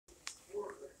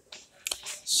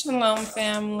Shalom,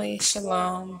 family.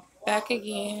 Shalom. Back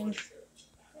again.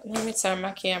 Let me turn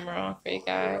my camera on for you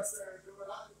guys.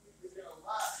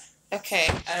 Okay,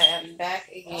 I am back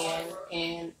again,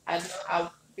 and I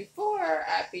before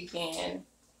I begin,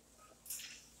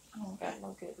 I don't got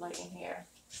no good light in here.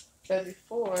 But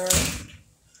hold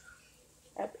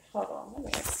on, let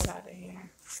me exit out of here.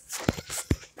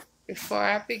 Before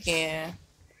I begin,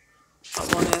 I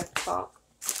want to talk.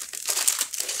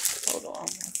 Hold on 1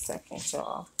 second,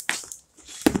 y'all.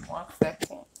 1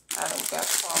 second. I don't got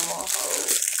some more hold.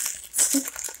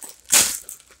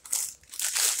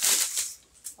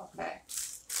 Okay.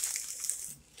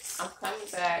 I'm coming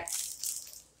back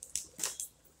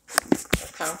for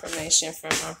confirmation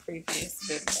from my previous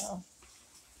video.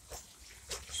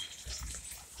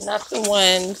 Not the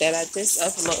one that I just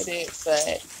uploaded,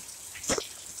 but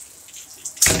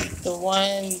the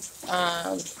one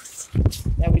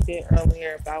that we did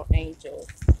earlier about angels.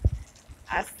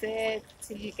 I said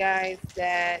to you guys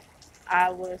that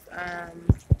I was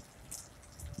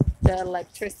the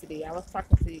electricity. I was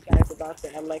talking to you guys about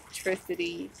the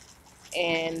electricity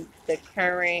and the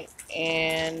current,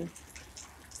 and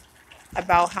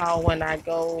about how when I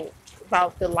go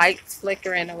about the lights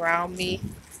flickering around me,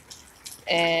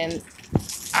 and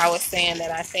I was saying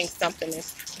that I think something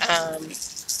is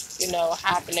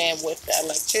happening with the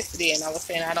electricity, and I was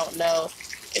saying I don't know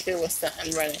if it was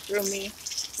something running through me.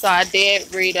 So I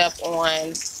did read up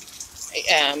on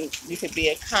you could be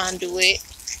a conduit,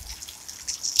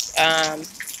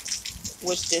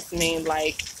 which just means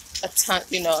like a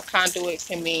conduit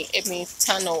it means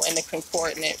tunnel in the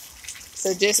concordance.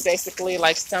 So just basically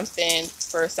like something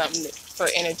for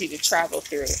energy to travel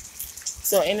through.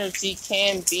 So energy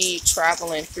can be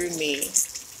traveling through me,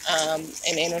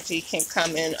 and energy can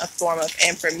come in a form of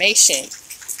information.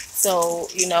 So,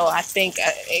 I think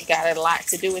it got a lot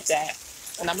to do with that.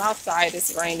 And I'm outside,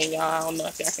 it's raining, y'all. I don't know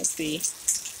if y'all can see.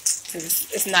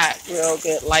 It's not real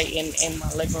good light in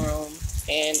my living room.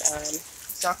 And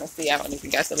y'all can see, I don't even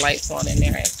got the lights on in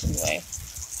there anyway.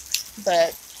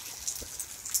 But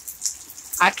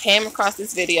I came across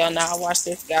this video. Now I watched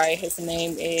this guy. His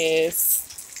name is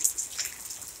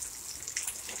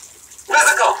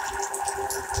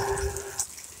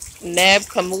Neb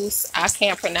Camus. I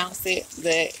can't pronounce it,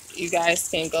 but you guys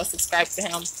can go subscribe to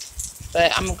him.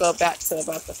 But I'm gonna go back to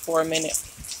about the 4 minutes,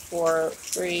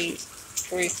 we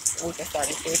can start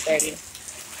at 3:30.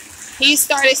 He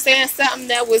started saying something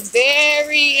that was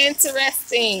very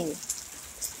interesting.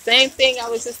 Same thing I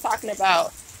was just talking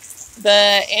about,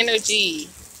 the energy,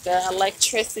 the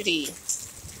electricity.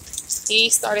 He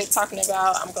started talking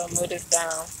about, I'm gonna move this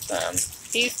down some.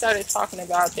 He started talking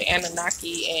about the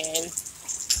Anunnaki,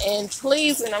 and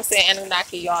please, when I'm saying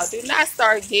Anunnaki, y'all, do not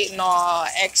start getting all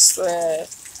extra,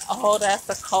 oh, that's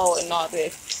a cult and all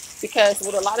this. Because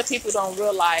what a lot of people don't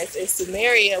realize is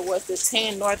Sumeria was the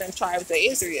 10 northern tribes of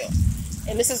Israel.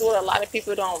 And this is what a lot of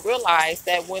people don't realize,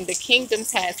 that when the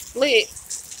kingdoms had split,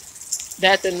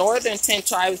 that the northern 10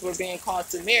 tribes were being called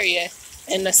Sumeria,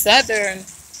 and the southern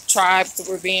tribes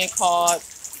were being called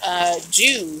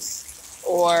Jews,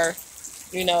 or,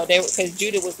 because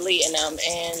Judah was leading them,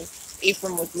 and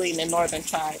Ephraim was leading the northern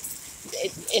tribes.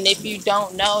 And if you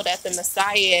don't know that the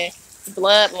Messiah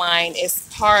bloodline is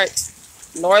part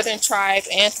northern tribe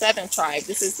and southern tribe,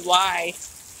 this is why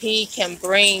he can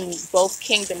bring both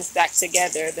kingdoms back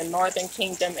together, the northern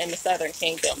kingdom and the southern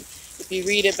kingdom. If you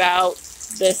read about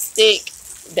the stick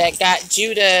that got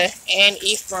Judah and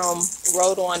Ephraim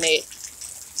wrote on it,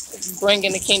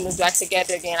 bringing the kingdoms back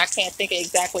together again. I can't think of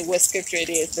exactly what scripture it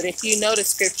is, but if you know the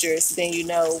scriptures, then you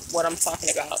know what I'm talking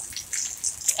about.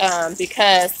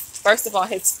 Because first of all,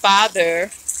 his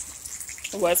father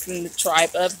was from the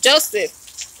tribe of Joseph,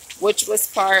 which was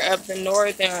part of the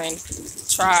northern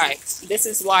tribe. This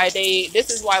is why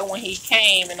when he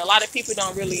came, and a lot of people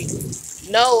don't really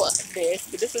know this,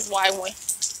 but this is why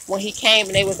when he came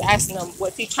and they was asking him,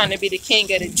 was he trying to be the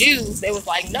king of the Jews? They was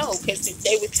like, no, because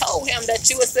they would told him that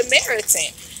you a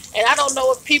Samaritan. And I don't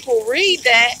know if people read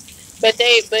that, but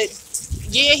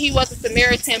yeah, he was a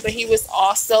Samaritan, but he was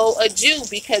also a Jew,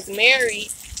 because Mary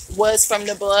was from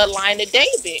the bloodline of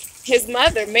David. His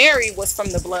mother, Mary, was from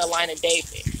the bloodline of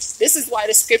David. This is why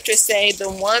the scriptures say the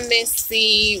woman's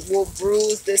seed will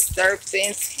bruise the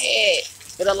serpent's head.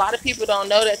 But a lot of people don't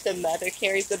know that the mother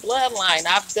carries the bloodline.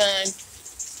 I've done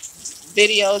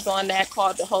videos on that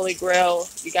called the Holy Grail.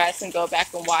 You guys can go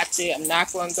back and watch it. I'm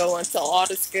not going to go into all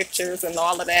the scriptures and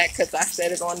all of that, because I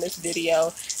said it on this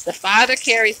video. The father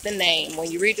carries the name. When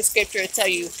you read the scripture, it tells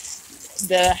you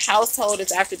the household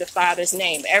is after the father's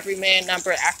name. Every man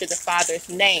numbered after the father's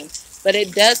name. But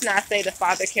it does not say the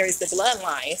father carries the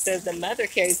bloodline. It says the mother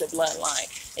carries the bloodline.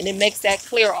 And it makes that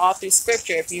clear all through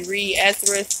scripture. If you read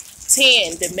Ezra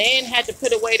 10, the men had to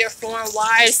put away their foreign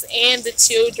wives and the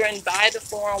children by the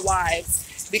foreign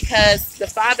wives because the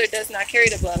father does not carry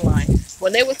the bloodline.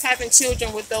 When they was having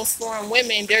children with those foreign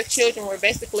women, their children were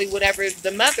basically whatever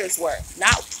the mothers were,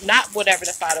 not whatever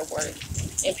the father were.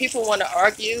 And people want to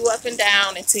argue up and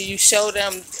down until you show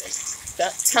them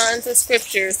tons of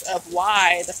scriptures of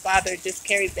why the father just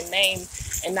carries the name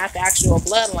and not the actual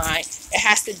bloodline. It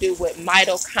has to do with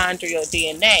mitochondrial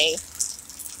DNA.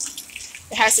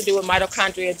 It has to do with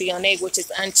mitochondrial DNA, which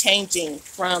is unchanging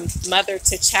from mother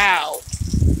to child.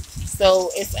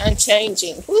 So it's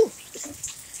unchanging. Whew.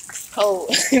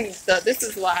 Cold. So this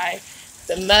is why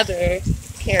the mother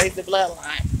carries the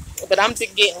bloodline. But I'm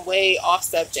just getting way off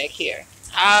subject here.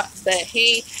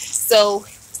 So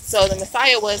the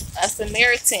Messiah was a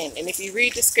Samaritan. And if you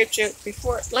read the scripture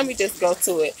before, let me just go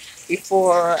to it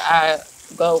before I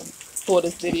go pull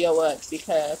this video up,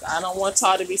 because I don't want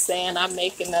y'all to be saying I'm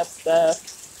making up stuff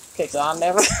because y'all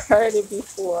never heard it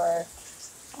before.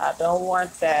 I don't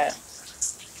want that.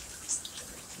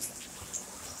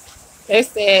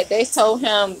 They told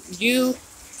him, you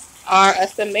are a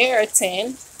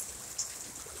Samaritan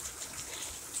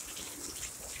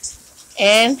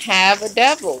and have a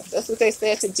devil. That's what they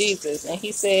said to Jesus. And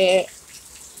he said,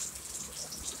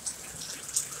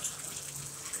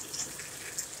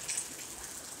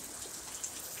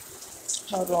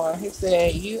 hold on. He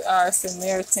said, you are a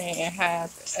Samaritan and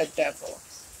have a devil.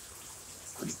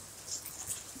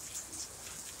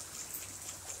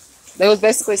 They was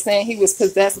basically saying he was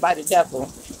possessed by the devil.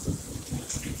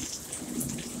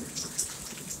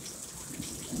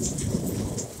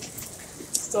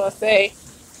 So I say,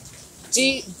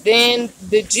 then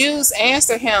the Jews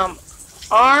answered him,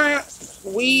 aren't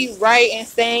we right in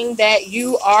saying that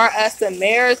you are a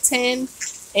Samaritan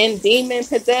and demon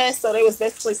possessed? So they was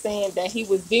basically saying that he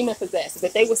was demon possessed,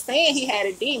 but they were saying he had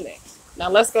a demon. Now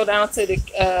let's go down to the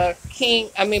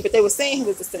but they were saying he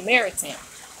was a Samaritan.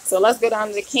 So let's go down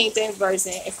to the King James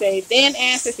Version and say, then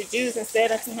answered the Jews and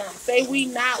said unto him, say we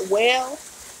not well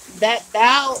that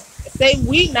thou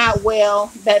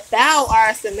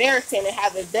art a Samaritan and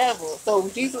have a devil. So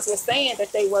Jesus was saying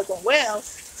that they wasn't well,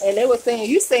 and they were saying,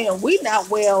 you saying we not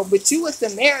well, but you a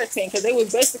Samaritan, because they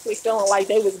was basically feeling like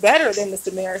they was better than the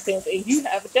Samaritans, and you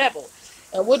have a devil.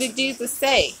 And what did Jesus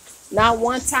say? Not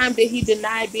one time did he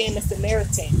deny being a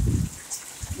Samaritan.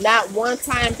 Not one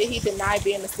time did he deny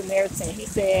being a Samaritan. He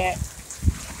said,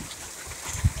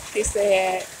 He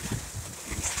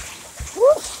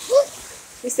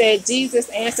said, Jesus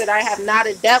answered, I have not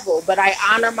a devil, but I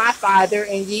honor my Father,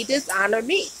 and ye dishonor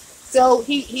me. So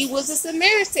he was a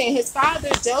Samaritan. His father,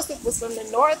 Joseph, was from the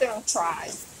northern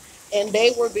tribe, and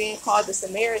they were being called the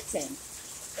Samaritans.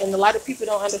 And a lot of people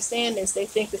don't understand this. They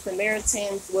think the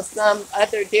Samaritans was some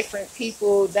other different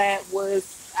people that was,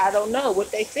 I don't know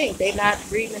what they think. They're not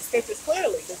reading the scriptures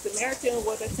clearly. The Samaritans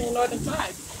were the 10 northern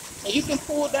tribes. And you can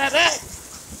pull that up.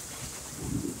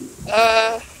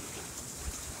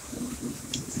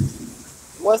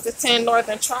 Was the 10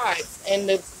 northern tribes, and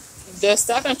the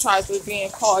southern tribes were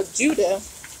being called Judah.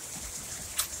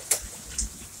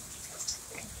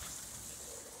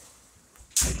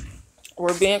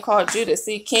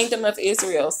 See, kingdom of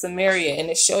Israel, Samaria,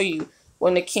 and it show you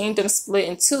when the kingdom split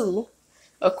in two.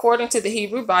 According to the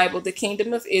Hebrew Bible, the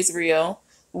kingdom of Israel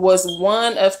was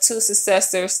one of two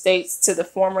successor states to the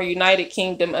former united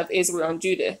kingdom of Israel and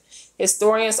Judah.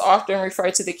 Historians often refer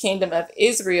to the kingdom of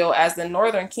Israel as the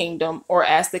northern kingdom or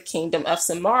as the kingdom of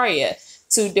Samaria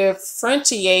to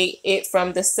differentiate it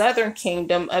from the southern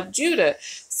kingdom of Judah.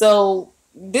 So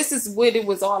this is what it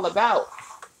was all about.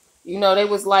 You know, they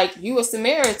was like, you a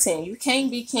Samaritan. You can't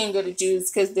be king of the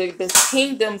Jews because the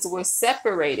kingdoms were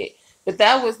separated. But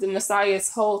that was the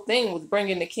Messiah's whole thing, was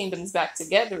bringing the kingdoms back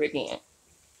together again.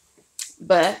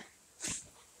 But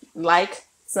like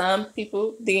some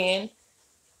people then,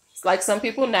 like some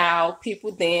people now,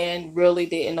 people then really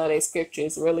didn't know their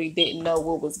scriptures, really didn't know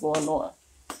what was going on.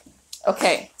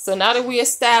 Okay, so now that we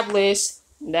established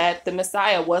that the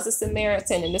Messiah was a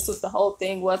Samaritan, and this was the whole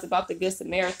thing was about the Good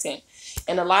Samaritan.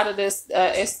 And a lot of this,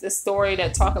 it's the story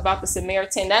that talk about the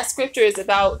Samaritan. That scripture is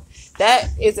about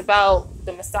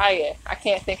the Messiah. I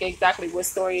can't think exactly what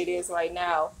story it is right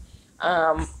now,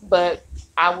 but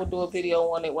I will do a video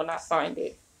on it when I find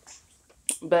it.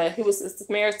 But he was a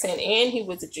Samaritan and he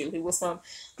was a Jew. He was from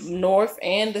north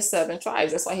and the southern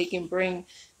tribes. That's why he can bring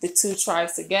the two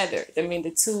tribes together. I mean,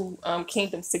 the two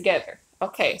kingdoms together.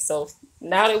 Okay, so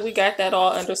now that we got that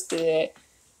all understood,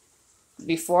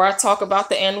 before I talk about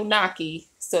the Anunnaki,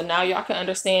 so now y'all can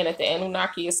understand that the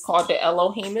Anunnaki is called the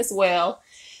Eloheem as well.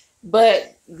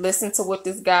 But listen to what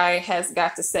this guy has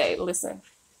got to say. Listen.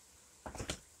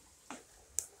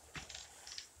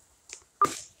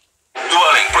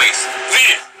 Dwelling place.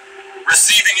 Fear.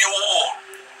 Receiving you all.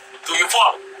 Do you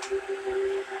follow?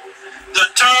 The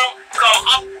term come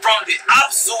up from the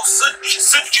Absolute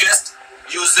suggest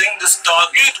using the Star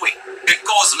Gateway,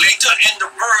 because later in the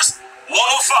verse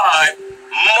 105,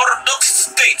 Marduk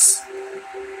states,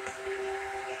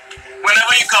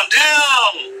 whenever you come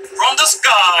down from the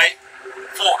sky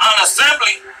for an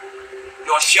assembly,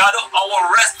 your shadow,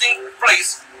 our resting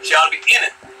place, shall be in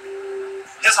it.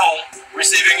 His home,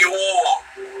 receiving you all.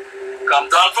 Come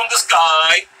down from the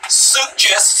sky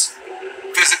suggests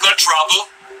physical travel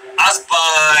as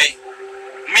by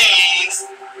means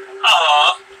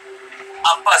of a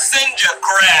passenger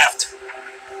craft.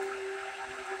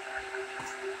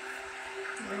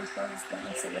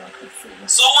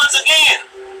 So once again,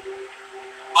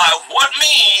 by what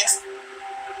means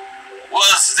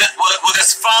was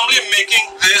this family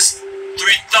making this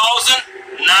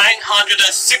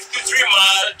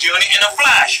 3,963-mile journey in a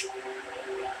flash?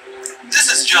 This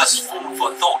is just food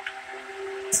for thought.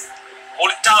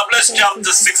 Holy Tablets, chapter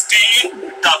 16,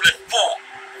 tablet 4.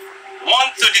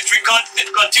 133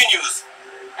 continues.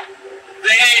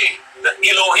 They, the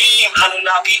Elohim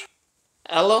Anunnaki.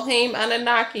 Elohim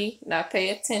Anunnaki. Now pay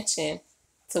attention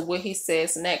to what he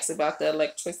says next about the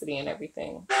electricity and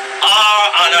everything.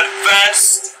 Are an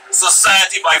advanced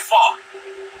society by far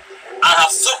and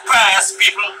have surpassed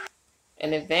people.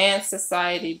 An advanced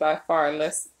society by far.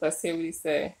 Let's hear what he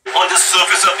say. On the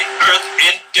surface of the earth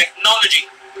in technology.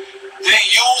 They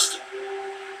used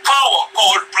power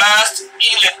called blast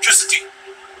electricity,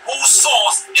 whose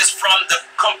source is from the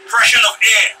compression of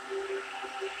air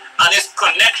and its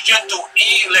connection to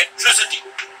electricity.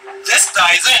 This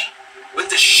ties in with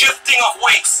the shifting of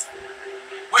weights,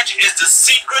 which is the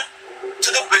secret to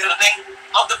the building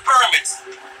of the pyramids.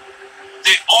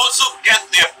 They also get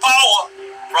their power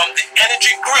from the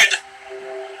energy grid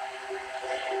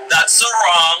that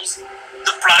surrounds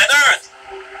the planet Earth.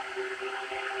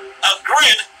 A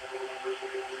grid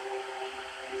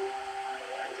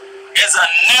is a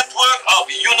network of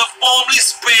uniformly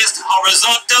spaced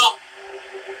horizontal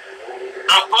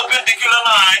and perpendicular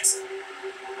lines,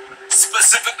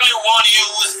 specifically one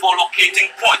used for locating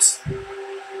points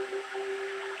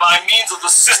by means of the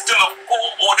system of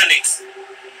coordinates.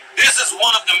 This is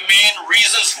one of the main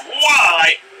reasons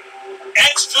why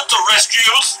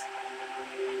extraterrestrials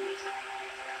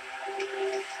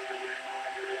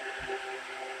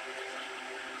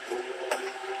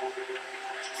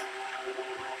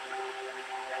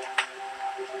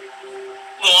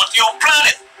want your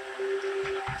planet.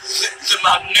 The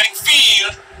magnetic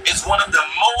field is one of the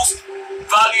most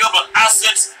valuable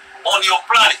assets on your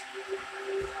planet.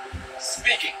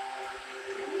 Speaking.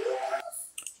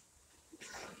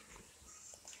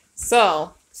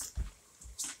 So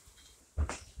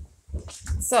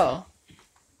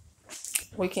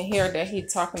we can hear that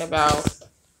he's talking about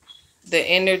the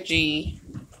energy,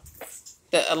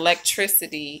 the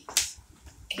electricity.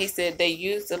 He said they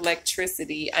used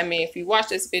electricity. I mean, if you watch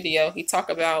this video, he talked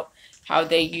about how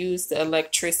they use the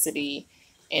electricity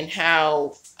and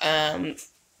how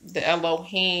the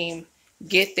Elohim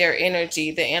get their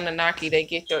energy, the Anunnaki, they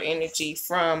get their energy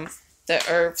from the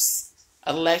Earth's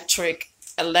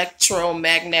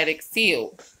electromagnetic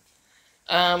field.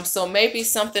 So maybe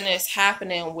something is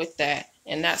happening with that,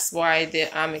 and that's why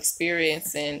I'm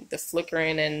experiencing the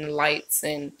flickering and lights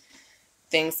and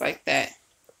things like that.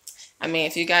 I mean,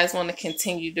 if you guys want to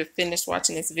continue to finish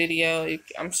watching this video,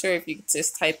 I'm sure if you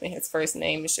just type in his first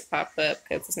name, it should pop up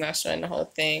because it's not showing the whole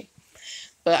thing.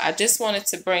 But I just wanted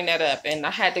to bring that up, and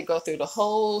I had to go through the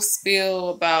whole spiel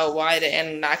about why the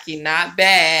Anunnaki not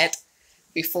bad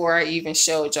before I even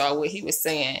showed y'all what he was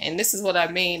saying. And this is what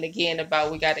I mean again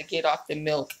about we got to get off the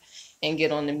milk and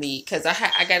get on the meat, because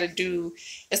I got to do,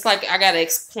 it's like I got to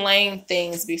explain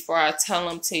things before I tell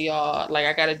them to y'all. Like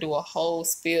I got to do a whole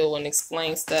spiel and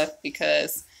explain stuff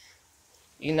because,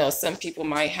 you know, some people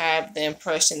might have the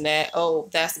impression that, oh,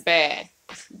 that's bad,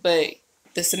 but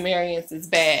the Sumerians is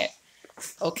bad.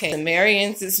 Okay,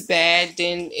 Sumerians is bad,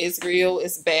 then Israel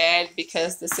is bad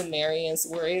because the Sumerians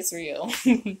were Israel.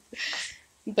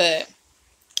 But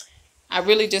I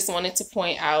really just wanted to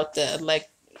point out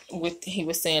what he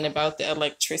was saying about the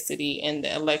electricity and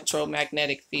the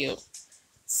electromagnetic field.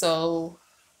 So,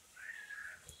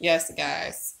 yes,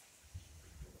 guys,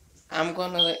 I'm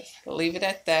going to leave it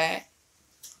at that.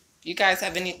 If you guys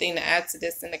have anything to add to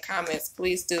this in the comments,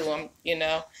 please do. I'm,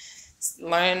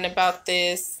 learning about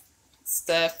this.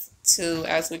 stuff too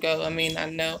as we go. I mean, I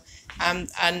know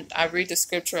I read the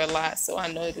scripture a lot, so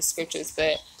I know the scriptures,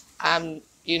 but I'm,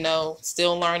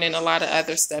 still learning a lot of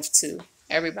other stuff too.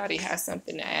 Everybody has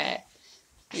something to add.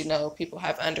 People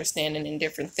have understanding in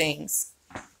different things.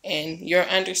 And your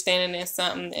understanding in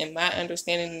something and my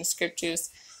understanding in the scriptures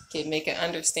can make an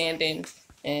understanding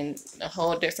in a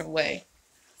whole different way.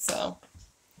 So,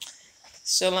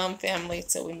 shalom, family,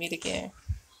 till we meet again.